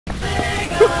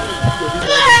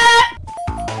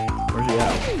Where's he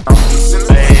at?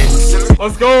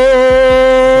 Let's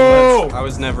go! I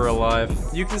was never alive.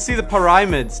 You can see the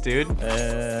pyramids, dude. Here,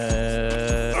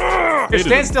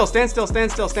 stand still, stand still,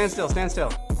 stand still, stand still, stand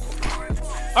still.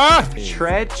 Ah!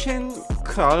 Trechen.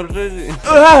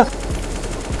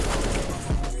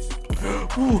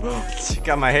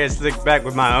 Got my hair slicked back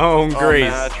with my own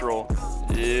grease. Natural.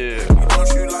 Yeah.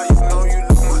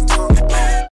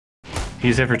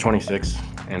 He's here for 26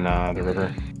 in the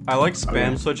river. I like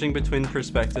spam switching between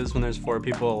perspectives when there's 4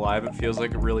 people alive. It feels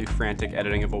like a really frantic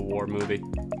editing of a war movie.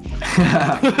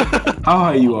 How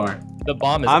high you are? The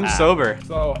bomb is I'm sober.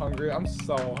 So hungry. I'm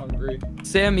so hungry.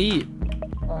 Sam, eat.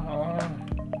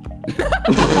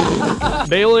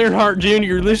 Dale Earnhardt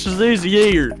Jr., this is his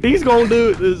year. He's gonna do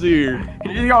it this year.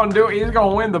 He's gonna do it. He's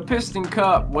gonna win the Piston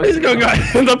Cup. He's gonna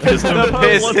win the Piston The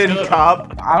Piston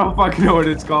Cup I don't fucking know what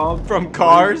it's called. from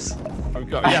Cars.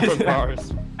 Yeah, from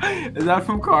Cars. Is that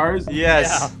from Cars?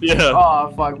 Yes. Yeah.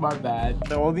 Oh, fuck, my bad.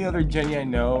 The only other Jenny I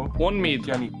know. One me.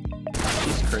 Jenny.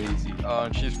 She's crazy. Oh,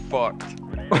 and she's fucked.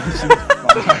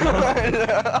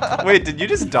 Wait, did you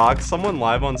just dox someone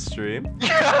live on stream?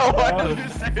 Yeah, why did you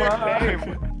say her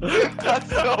name? That's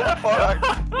so fucked.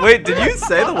 Wait, did you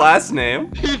say the last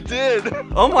name? He did.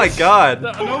 Oh my god.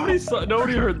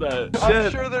 Nobody heard that. I'm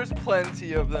Shit. sure there's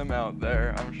plenty of them out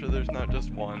there. I'm sure there's not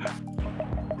just one.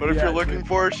 But if you're looking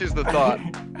for her, she's the thought.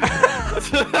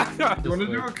 You want to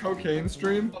do a cocaine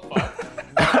stream?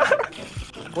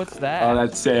 What's that? Oh,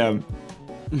 that's Sam.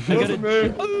 I gotta...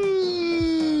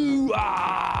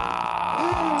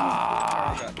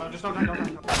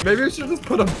 Maybe I should just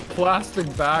put a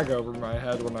plastic bag over my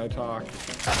head when I talk.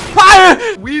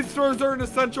 Fire! Weed stores are an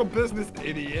essential business,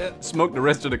 idiot. Smoke the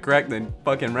rest of the crack, then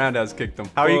fucking roundhouse kicked them.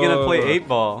 How are you gonna play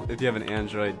 8-ball if you have an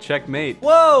Android? Checkmate.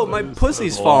 Whoa, my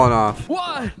pussy's falling off.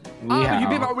 What? Yeah.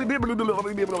 Not like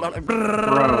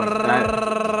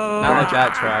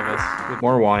that, Travis.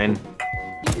 More wine.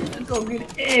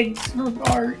 I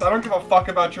don't give a fuck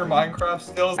about your Minecraft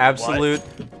skills. Absolute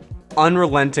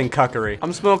unrelenting cuckery.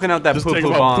 I'm smoking out that Just poo-poo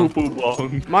take bomb. poo-poo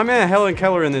bomb. My man Helen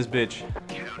Keller in this bitch.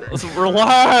 Let's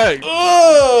relax.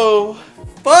 Oh,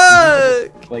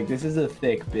 fuck! Like, this is a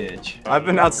thick bitch. I've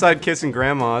been outside kissing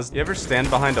grandmas. You ever stand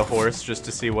behind a horse just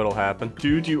to see what'll happen?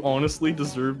 Dude, you honestly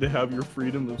deserve to have your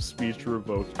freedom of speech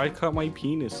revoked. I cut my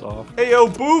penis off. Hey yo,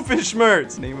 Boofish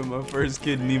Mertz! Name of my first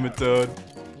kid, Nematode.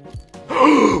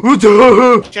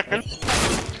 Chicken.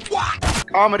 What?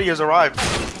 Comedy has arrived.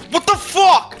 What the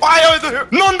fuck? Why are there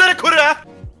none that could have?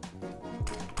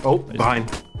 Oh, behind.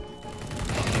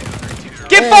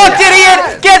 Get fucked,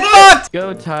 idiot! Get fucked!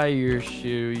 Go tie your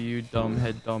shoe, you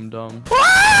dumbhead dum-dum.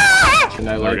 And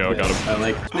I like There we go, this. got him. I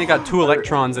like. He got 2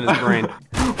 electrons in his brain.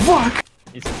 Fuck!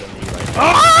 He's a dummy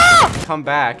right Come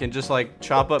back and just like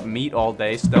chop up meat all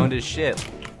day, stoned as shit.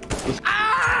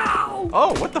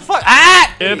 Oh, what the fuck?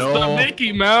 Ah! It's the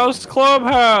Mickey Mouse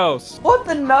Clubhouse. What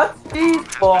the nuts these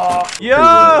for?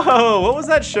 Yo! What was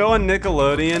that show on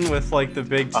Nickelodeon with like the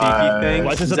big tiki thing?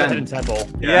 Legends of the Hidden Temple.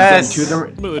 Yes!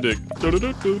 Benedict.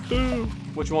 Do-do-do-do-do.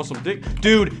 What, you want some dick?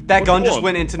 Dude, that gun just one?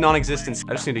 went into non-existence.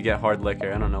 I just need to get hard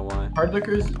liquor. I don't know why. Hard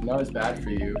liquor is not as bad for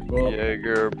you. Well,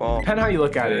 Jaeger bomb. depending how you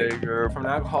look at it. Jaeger. From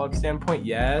an alcoholic standpoint,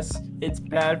 yes, it's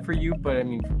bad for you, but I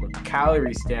mean, from a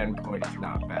calorie standpoint, it's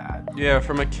not bad. Yeah,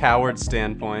 from a coward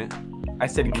standpoint. I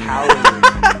said calorie.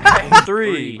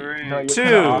 3, No, you're 2,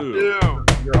 not. 2,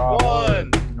 You're off.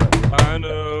 1. I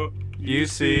know. you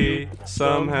see,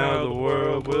 somehow the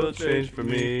world will change for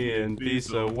me and be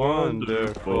so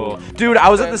wonderful. Dude, I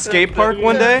was at the skate park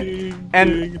one day,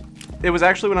 and it was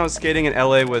actually when I was skating in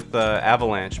LA with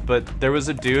Avalanche, but there was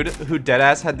a dude who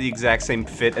deadass had the exact same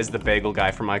fit as the bagel guy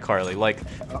from iCarly. Like,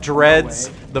 dreads,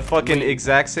 the fucking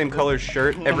exact same color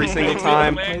shirt every single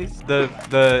time,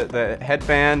 the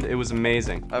headband, it was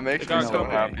amazing. That makes me so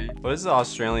happy. What does the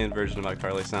Australian version of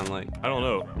iCarly sound like? I don't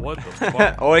know. What the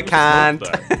fuck? Oi, can't.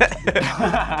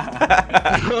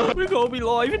 We're gonna be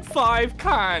live in 5,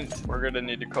 can't. We're gonna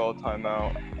need to call a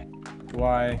timeout.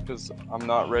 Why? Because I'm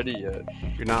not ready yet.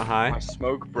 You're not high? My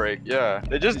smoke break, yeah.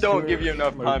 They just don't give you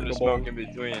enough time to smoke in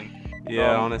between.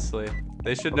 Yeah, honestly.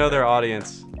 They should know their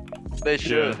audience. They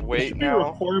should. It Wait should be a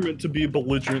now. requirement to be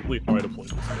belligerently high to play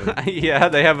this game. Yeah,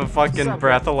 they have a fucking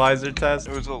breathalyzer test.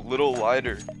 It was a little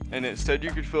lighter, and it said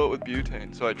you could fill it with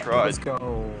butane, so I tried. Let's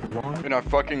go. And I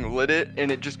fucking lit it,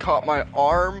 and it just caught my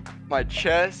arm, my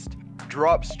chest,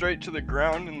 dropped straight to the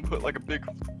ground, and put like a big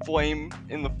flame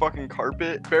in the fucking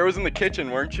carpet. Bear was in the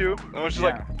kitchen, weren't you? And I was just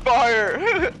like, fire!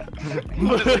 He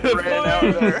just like ran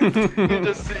out there. He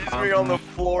just sees me on the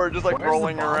floor, just like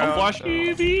rolling around. Watch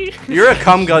TV. You're a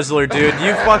cum guzzler, dude.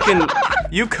 You fucking,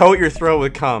 you coat your throat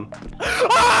with cum.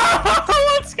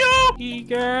 Hey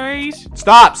guys.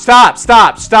 Stop, stop,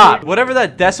 stop, stop. Whatever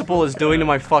that decibel is doing to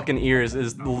my fucking ears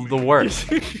is the worst.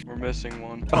 We're missing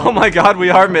one. Oh my god,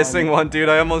 we are missing one, dude.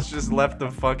 I almost just left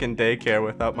the fucking daycare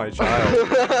without my child.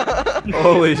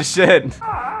 Holy shit.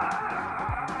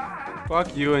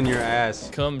 Fuck you and your ass.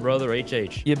 Come, brother,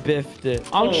 HH. You biffed it.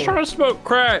 I'm just trying to smoke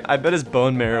crack. I bet his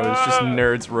bone marrow is just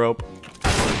nerd's rope.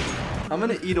 I'm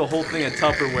gonna eat a whole thing of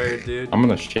Tupperware, dude. I'm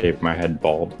gonna shave my head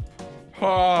bald.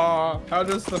 How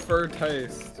does the fur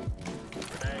taste?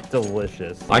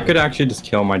 Delicious. I could actually just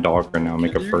kill my dog right now and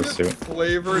make a You fursuit. get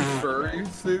flavored furry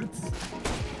suits?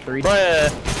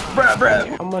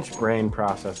 How much brain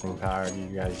processing power do you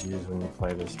guys use when you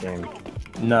play this game?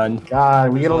 None.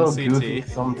 God, we get a little There's one goofy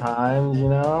CT. sometimes, you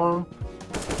know?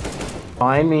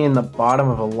 Find me in the bottom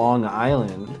of a long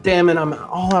island. Damn it, I'm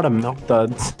all out of milk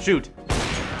duds. Shoot.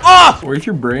 Ah! Where's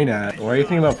your brain at? Why are you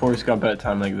thinking about Forrest Gump at a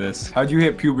time like this? How'd you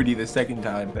hit puberty the second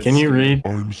time? Can you read?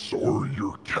 I'm sorry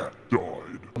your cat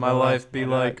died. My life be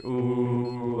like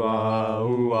ooh ah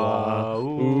ooh ah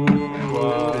ooh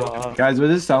ah. Guys, what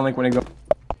does this sound like when I go?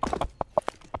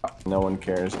 No one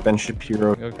cares. Ben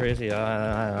Shapiro. Go crazy. Here's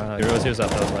that.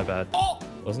 That was my bad.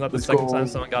 Wasn't that the second time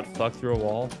someone got fucked through a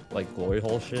wall? Like glory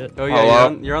hole shit? Oh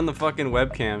yeah, you're on the fucking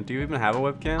webcam. Do you even have a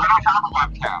webcam?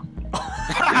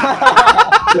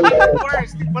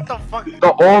 What the fuck?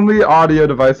 The only audio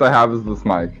device I have is this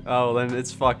mic. Oh, then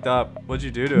it's fucked up. What'd you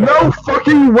do to it? No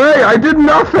fucking way! I did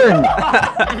nothing!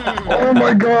 Oh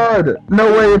my god!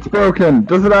 No way it's broken.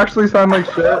 Does it actually sound like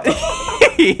shit?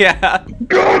 Yeah.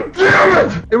 God damn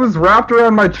it! It was wrapped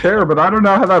around my chair, but I don't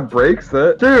know how that breaks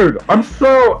it. Dude,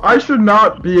 I should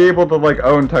not be able to like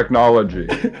own technology.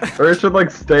 Or it should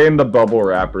like stay in the bubble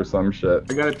wrap or some shit.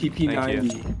 I got a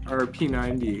PP90 or a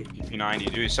P90.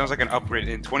 P90, dude. It sounds like an upgrade.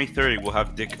 In 2030, we'll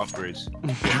have dick upgrades.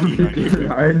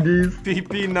 90s.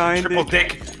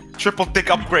 PP90. Triple dick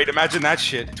upgrade. Imagine that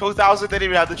shit. 2000, they didn't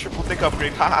even have the triple dick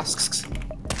upgrade. Just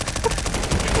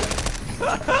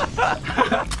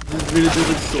really do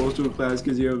the social class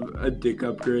because you have a dick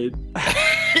upgrade.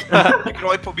 You can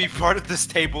only be part of this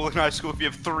table in high school if you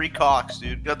have 3 cocks,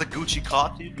 dude. You got the Gucci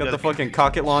cock, dude. Got the fucking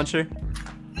cocket launcher.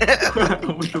 What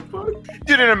the fuck?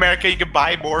 Dude, in America, you can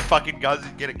buy more fucking guns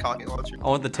and get a cocket launcher. I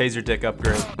want the taser dick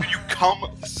upgrade. You come,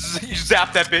 you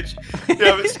zap that bitch. You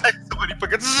know, it's like somebody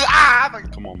fucking zap.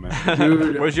 Like, come on, man.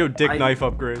 Dude, Where's your dick knife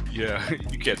upgrade? Yeah,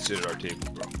 you can't sit at our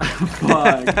table, bro.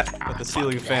 fuck. Got the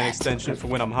ceiling fan extension for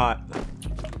when I'm hot.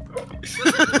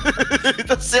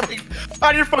 The ceiling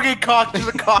on your fucking cock. There's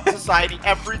a cock society.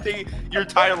 Everything, your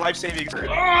entire life savings.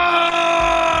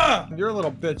 You're a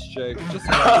little bitch, Jake. Just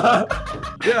yeah,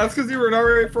 that's because you were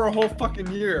not for a whole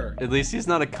fucking year. At least he's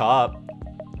not a cop.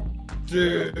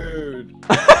 Dude.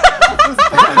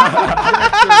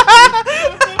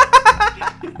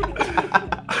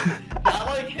 That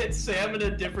like hit Sam in a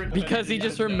different. Because he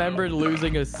just remembered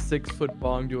losing a 6-foot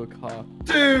bong to a cop.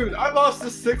 Dude, I lost a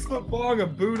 6-foot bong, a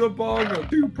Buddha bong, a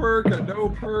 2-perk, a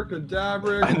no-perk, a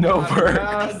dabrick, A no-perk.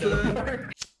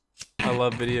 acid. I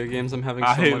love video games. I'm having so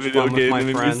I hate much video fun with games. my It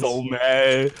made me friends. so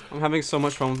mad. I'm having so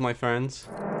much fun with my friends.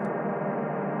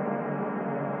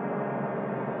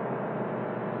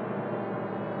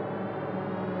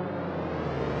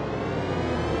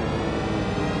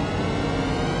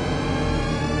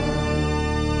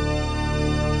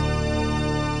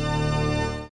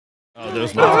 Oh,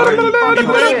 there's no. You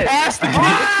went past it. It's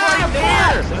right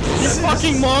there. You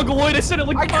fucking mongoloid. I said it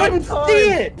like I couldn't see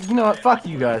it! You know what? Fuck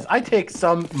you guys. I take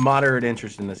some moderate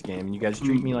interest in this game, and you guys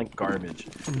treat me like garbage.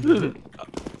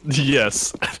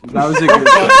 Yes. That was a good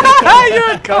one.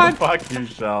 You're a Go cunt. fuck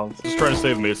yourselves. Just trying to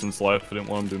save Mason's life. I didn't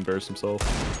want him to embarrass himself.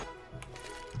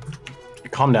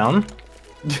 Calm down.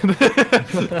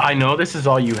 I know this is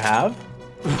all you have.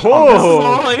 This is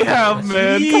all I have,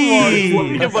 man. Come on. Jeez.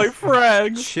 Let me get my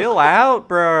frags. Chill out,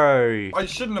 bro. I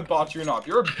shouldn't have bought you an op.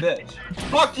 You're a bitch.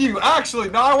 Fuck you. Actually,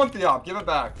 no, I want the op. Give it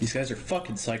back. These guys are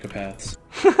fucking psychopaths.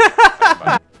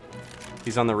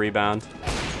 He's on the rebound.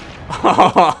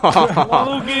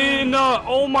 Logan!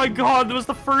 Oh my god, that was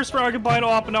the first round I could buy an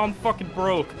op and now I'm fucking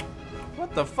broke.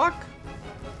 What the fuck?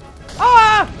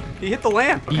 Ah! He hit the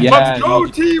lamp. Yeah, Let's go,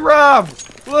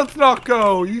 T-Rav. Let's not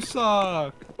go. You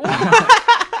suck.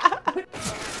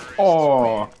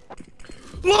 Oh.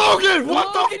 Logan,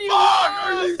 what the fuck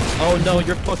are you? Oh no,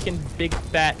 your fucking big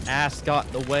fat ass got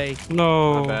in the way.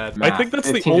 No. My bad, I think that's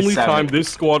the 15 to only 7. time this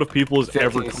squad of people has 15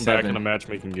 ever to come back 7. in a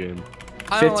matchmaking game.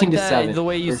 I don't 15 like to that, 7. the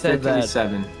way you Or said 15 to that.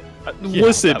 7.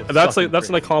 Listen, that was that's fucking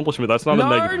an accomplishment. That's not a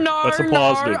negative. That's a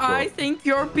positive. Bro. I think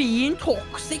you're being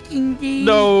toxic indeed.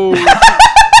 No.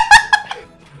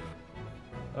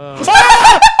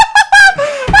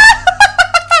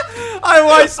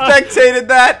 I spectated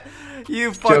that.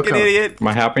 You fucking idiot.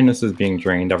 My happiness is being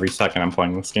drained every second I'm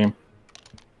playing this game.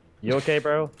 You okay,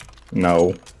 bro?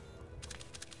 No.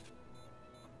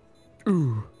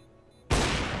 Ooh.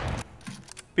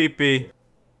 Pee-pee.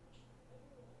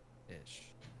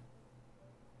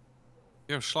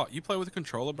 Yo, Schlot, you play with a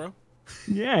controller, bro?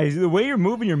 Yeah, the way you're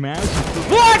moving your mouse is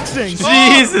relaxing!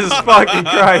 Jesus fucking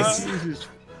Christ. Jesus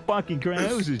fucking Christ,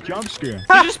 that was his jump scare.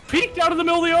 He just peeked out of the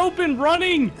middle of the open,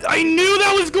 running! I knew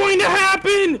that was going to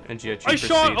happen! And yet I you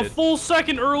shot a proceeded. full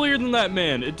second earlier than that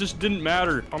man. It just didn't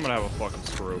matter. I'm gonna have a fucking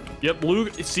stroke. Yep,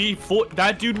 Luke, see,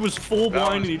 that dude was full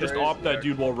blind and he just offed that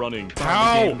dude while running.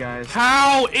 How?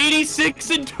 How? 86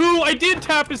 and 2! I did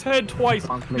tap his head twice.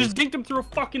 Just dinked him through a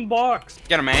fucking box.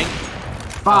 Get him, man.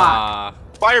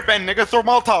 Firebend, nigga, throw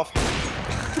Molotov.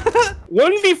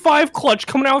 1v5 clutch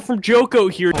coming out from Joko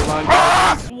here.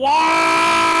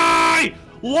 Why?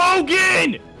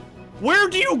 Logan! Where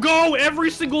do you go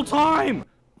every single time?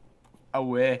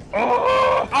 Away.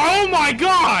 Oh my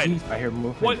god! I hear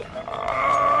movement. What?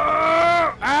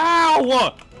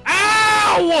 Ow!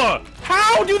 Ow!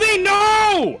 How do they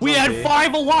know? We had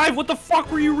 5 alive. What the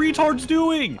fuck were you retards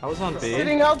doing? I was on B.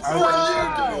 Sitting outside. What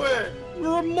are you doing?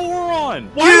 You're a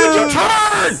moron. Why would you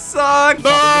turn? Suck.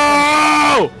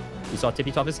 No! You saw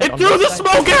Tippy top his head. It threw the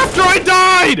smoke after I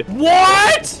died!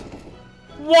 What?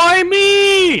 Why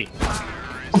me?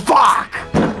 Fuck!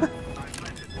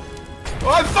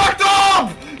 I fucked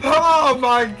up! Oh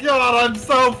my god, I'm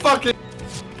so fucking...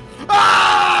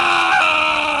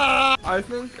 Ah! I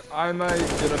think I might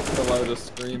get a pillow to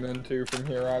scream into from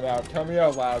here on out. Tell me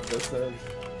how loud this is.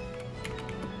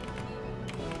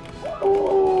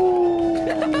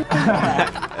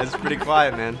 That's pretty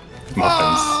quiet, man.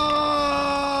 Muffins.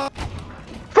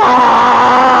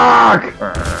 Fuck!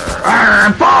 Fuck!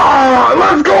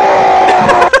 Let's go!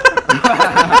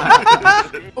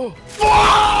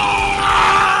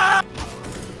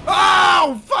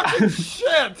 Oh, fucking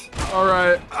shit!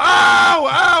 Alright. Ow, ow,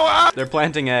 ow! They're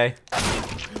planting A.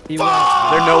 They're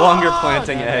no longer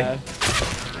planting A.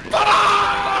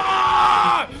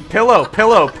 Pillow,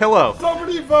 pillow, pillow.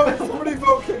 Somebody vote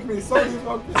kick me, somebody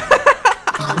vote kick me.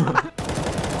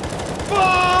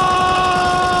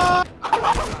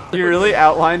 He really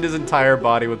outlined his entire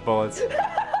body with bullets.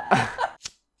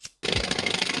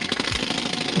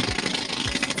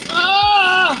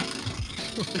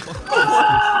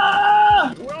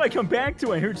 What did I come back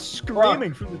to? I heard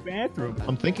screaming from the bathroom.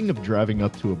 I'm thinking of driving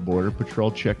up to a border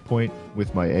patrol checkpoint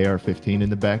with my AR-15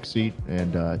 in the backseat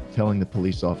and telling the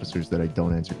police officers that I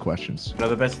don't answer questions. You know,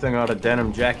 the best thing about a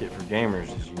denim jacket for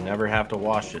gamers is you never have to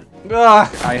wash it. Ugh.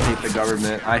 I hate the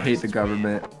government. I hate the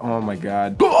government. Oh my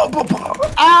god.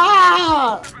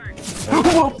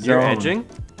 You're edging?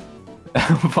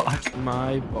 Fuck.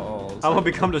 My balls. I'm gonna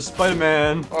become the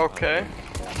Spider-Man. Okay.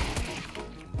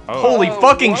 Holy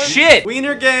fucking shit!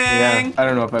 Wiener gang! Yeah, I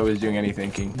don't know if I was doing any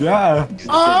thinking. Yeah.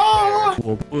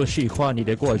 我不喜欢你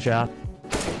的国家。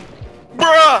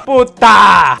 Bruh!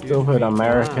 Puta! Stupid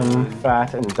American,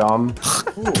 fat and dumb.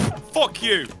 Fuck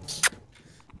you!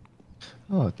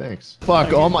 Oh, thanks.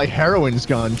 Fuck, all my heroin's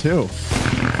gone too.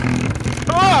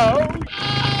 Oh!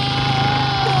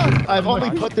 I've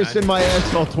only put this in my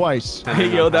asshole twice. Hey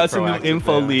yo, that's a new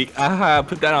info leak. Aha,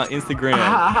 put that on Instagram.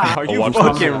 Are you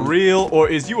fucking real, or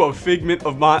is you a figment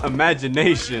of my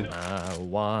imagination? I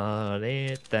want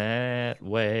it that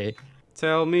way.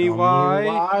 Tell me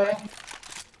why.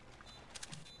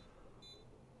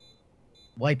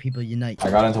 White people unite. I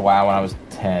got into WoW when I was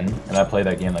 10, and I played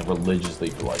that game like religiously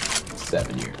for like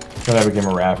 7 years. Then I became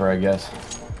a rapper, I guess.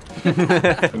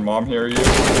 Can mom hear you?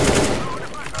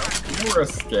 You know where a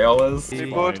scale is? The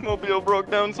boatmobile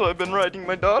broke down, so I've been riding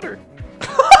my daughter.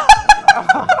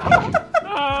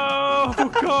 Oh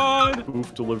god!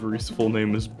 Boof Delivery's full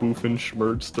name is Boof and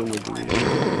Schmertz Delivery.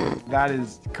 That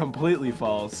is completely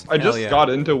false. I just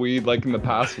got into weed like in the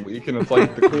past week, and it's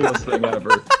like the coolest thing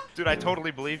ever. Dude, I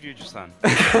totally believe you just then.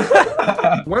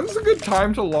 When's a good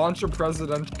time to launch a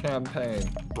presidential campaign?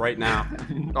 Right now.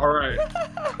 Alright.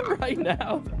 Right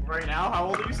now. Right now? How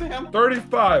old are you, Sam?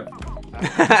 35.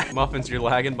 Muffins, you're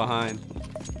lagging behind.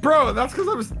 Bro, that's because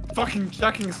I was fucking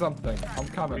checking something. I'm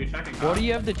coming. What do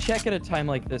you have to check at a time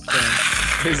like this,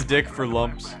 Sam? His dick for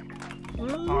lumps.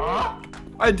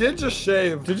 I did just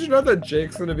shave. Did you know that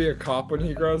Jake's gonna be a cop when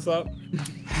he grows up?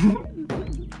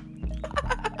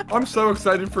 I'm so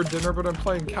excited for dinner, but I'm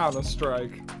playing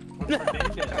Counter-Strike.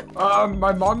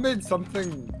 My mom made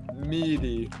something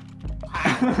meaty.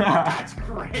 That's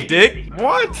great. Dick?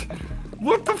 What?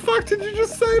 What the fuck did you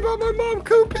just say about my mom,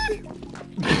 Koopy?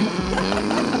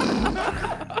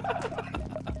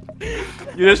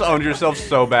 You just owned yourself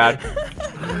so bad.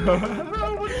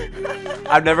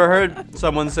 I've never heard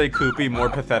someone say Koopy more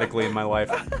pathetically in my life.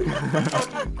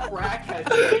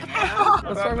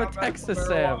 What's wrong with Texas,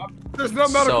 Sam? There's no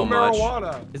medical So much.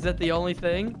 marijuana. Is that the only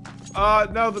thing?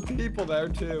 No, the people there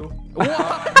too.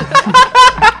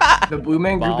 The Blue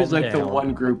Man group is like the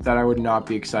one group that I would not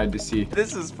be excited to see.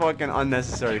 This is fucking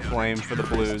unnecessary flame for the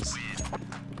blues.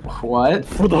 What?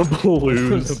 For the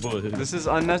blues. This is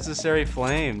unnecessary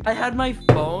flame. I had my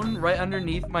phone right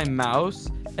underneath my mouse,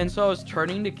 and so I was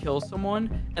turning to kill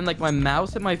someone, and like my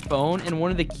mouse hit my phone, and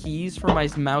one of the keys for my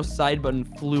mouse side button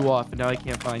flew off, and now I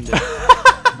can't find it.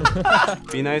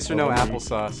 Be nice or no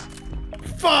applesauce.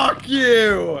 Fuck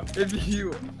you! If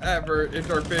you ever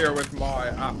interfere with my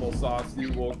applesauce,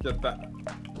 you will get that.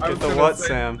 Get the what,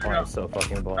 Sam? I'm so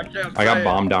fucking blind. I got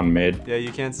bombed down mid. Yeah,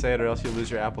 you can't say it or else you lose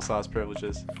your applesauce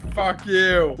privileges. Fuck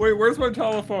you. Wait, where's my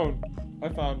telephone? I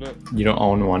found it. You don't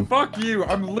own one. Fuck you.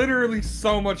 I'm literally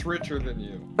so much richer than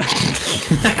you.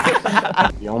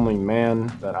 The only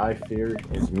man that I fear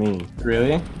is me.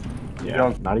 Really?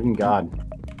 Yeah, not even God.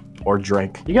 Or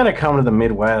Drake. You gotta come to the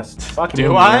Midwest. Fuck Do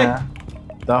me, I? man.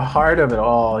 The heart of it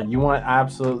all. You want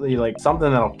absolutely like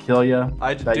something that'll kill you.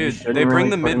 Dude, they bring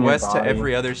the Midwest to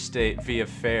every other state via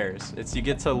fairs. It's you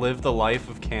get to live the life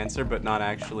of cancer, but not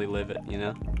actually live it. You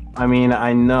know? I mean,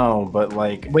 I know, but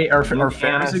like, wait, our Louisiana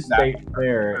fairs State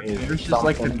Fair is just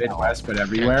like the Midwest, but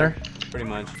everywhere. Pretty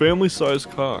much. Family-sized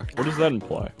cock. What does that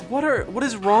imply? What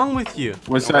is wrong with you?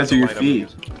 What size are your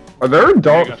feet? Are there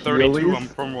adult I got 32. Heelys? I'm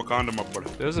from Wakanda, my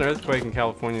brother. There was an earthquake in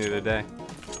California the other day.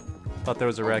 Thought there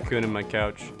was a raccoon in my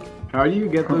couch. How do you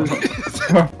get those?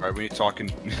 Alright, we ain't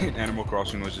talking Animal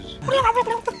Crossing noises.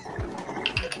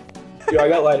 Yo, I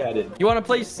got lightheaded. You want to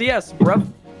play CS, bruv?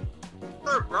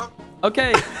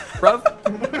 Okay, bruv.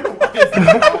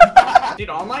 Dude,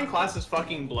 online classes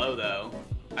fucking blow though.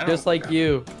 Just like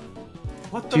you.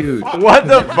 What the fuck? What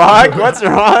the fuck? What's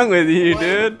wrong with you,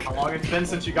 dude? How long it's been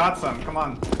since you got some? Come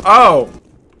on. Oh!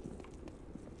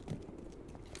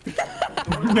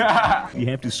 You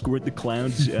have to squirt the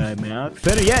clown's mouth.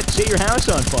 Better yet, set your house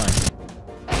on fire.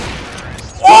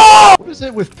 Oh! What is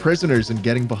it with prisoners and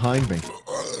getting behind me?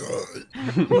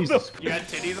 Jesus. You had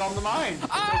titties on the mind.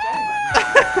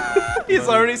 He's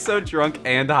already so drunk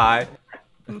and high.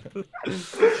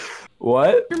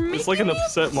 What? It's like an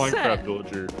upset Minecraft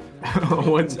villager.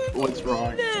 What's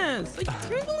wrong? Yes, I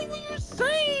can't believe what you're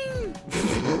saying.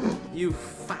 You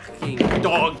fucking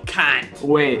dog cunt.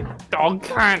 Wait. Dog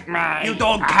cunt, man. You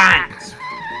dog cunt.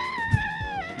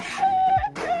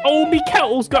 Oh, me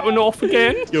kettle's going off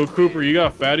again. Yo, Cooper, you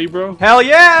got a fatty, bro? Hell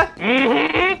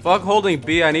yeah! Fuck holding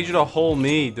B. I need you to hold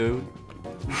me, dude.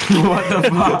 What the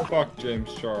fuck? Fuck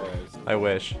James Charles. I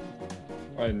wish.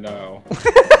 I know.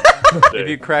 If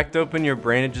you cracked open your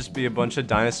brain, it'd just be a bunch of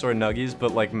dinosaur nuggies,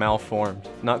 but like malformed.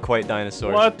 Not quite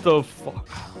dinosaurs. What the fuck?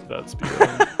 That's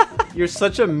beautiful. You're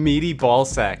such a meaty ball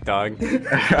sack, dog.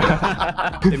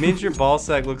 It means your ball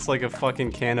sack looks like a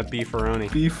fucking can of beefaroni.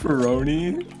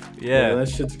 Beefaroni? Yeah. That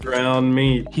shit's ground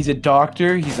meat. He's a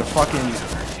doctor. He's a fucking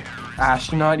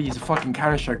astronaut. He's a fucking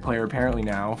Counter-Strike player apparently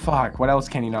now. Fuck, what else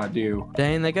can he not do?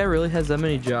 Dang, that guy really has that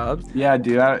many jobs? Yeah,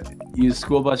 dude. He's a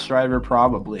school bus driver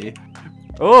probably.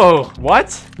 Oh,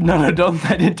 what? No, don't.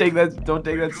 I didn't take that. Don't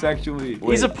take that sexually.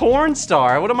 He's a porn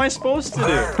star. What am I supposed to do?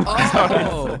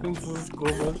 Oh,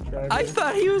 I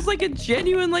thought he was like a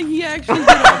genuine, like he actually did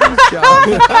all these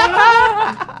jobs.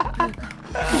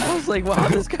 I was like, wow,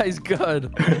 this guy's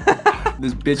good.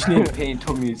 This bitch named Paint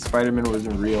told me Spider-Man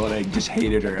wasn't real, and I just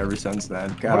hated her ever since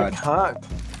then. God. What?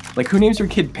 Like, who names her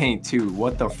kid Paint too?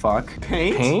 What the fuck?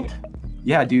 Paint? Paint?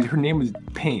 Yeah, dude, her name was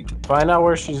Paint. Find out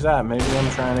where she's at. Maybe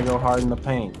I'm trying to go hard in the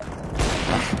paint.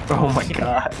 Oh my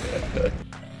god.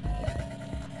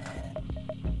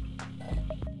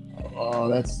 Oh,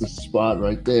 that's the spot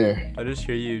right there. I just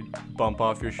hear you bump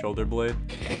off your shoulder blade.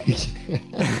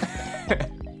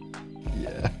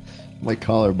 Yeah, my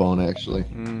collarbone actually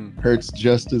hurts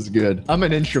just as good. I'm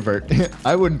an introvert.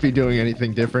 I wouldn't be doing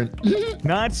anything different.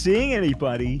 Not seeing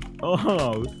anybody.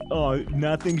 Oh,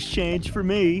 nothing's changed for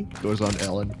me. Goes on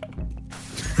Ellen.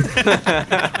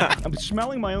 I'm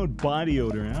smelling my own body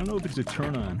odor, and I don't know if it's a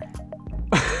turn on.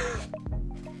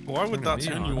 Why would that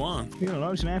turn you on? You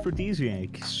know, it's an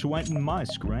aphrodisiac. Sweat and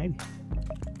musk, right?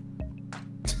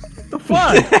 The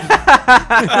fuck?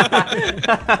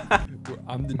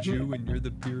 I'm the Jew and you're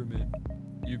the pyramid.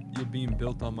 You're being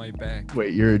built on my back.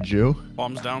 Wait, you're a Jew?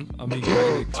 Bombs down. I mean,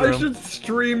 I should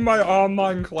stream my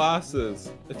online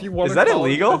classes. If you want. Is that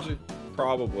illegal?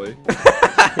 Probably.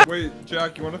 Wait,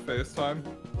 Jack, you want to FaceTime?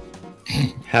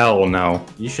 Hell no.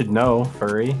 You should know,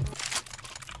 furry.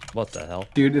 What the hell?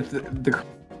 Dude, if the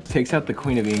takes out the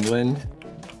Queen of England.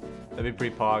 That'd be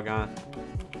pretty pog, huh?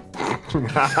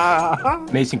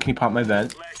 Mason, can you pop my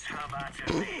vent?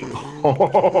 Oh.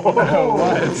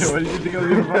 What? What did you think I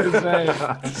was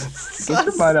about to say? Get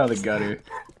your mind out of the gutter.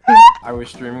 I was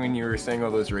streaming when you were saying all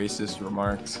those racist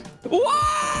remarks.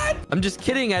 What? I'm just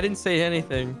kidding. I didn't say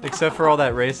anything. Except for all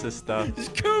that racist stuff.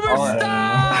 Cooper,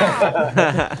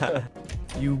 stop!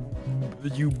 You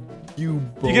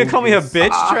gonna call me a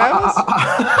bitch, Travis?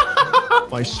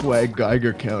 My swag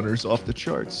Geiger counter's off the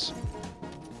charts.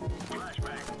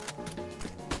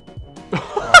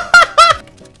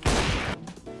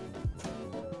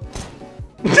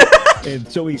 And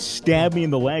so he stabbed me in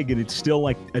the leg, and it's still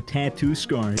like a tattoo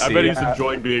scar. I bet he's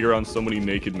enjoying being around so many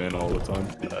naked men all the time.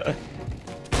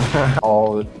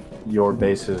 All your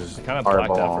bases kind of are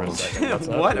blacked out for a balls.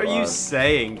 second. What are you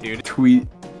saying, dude? Tweet.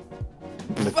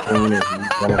 The queen is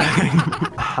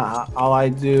all I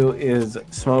do is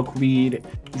smoke weed,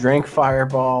 drink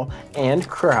Fireball, and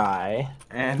cry.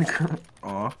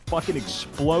 Fucking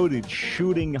exploded,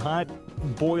 shooting hot,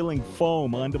 boiling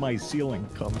foam onto my ceiling.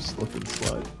 Come slip and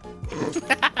slide.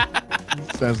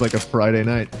 Sounds like a Friday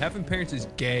night. Having parents is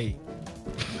gay.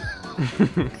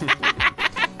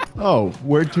 Oh,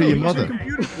 word to your mother.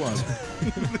 Computer club.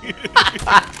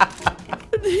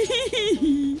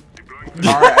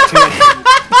 Alright,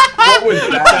 what was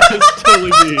that?